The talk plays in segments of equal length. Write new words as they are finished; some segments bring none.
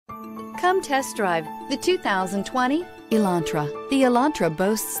Come test drive the 2020 Elantra. The Elantra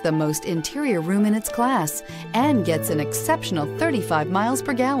boasts the most interior room in its class and gets an exceptional 35 miles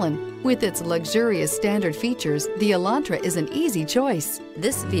per gallon. With its luxurious standard features, the Elantra is an easy choice.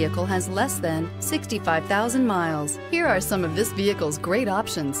 This vehicle has less than 65,000 miles. Here are some of this vehicle's great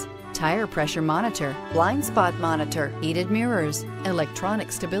options: tire pressure monitor, blind spot monitor, heated mirrors,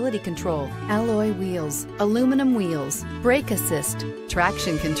 electronic stability control, alloy wheels, aluminum wheels, brake assist,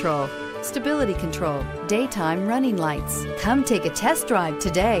 traction control, stability control, daytime running lights. Come take a test drive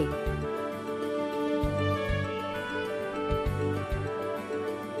today.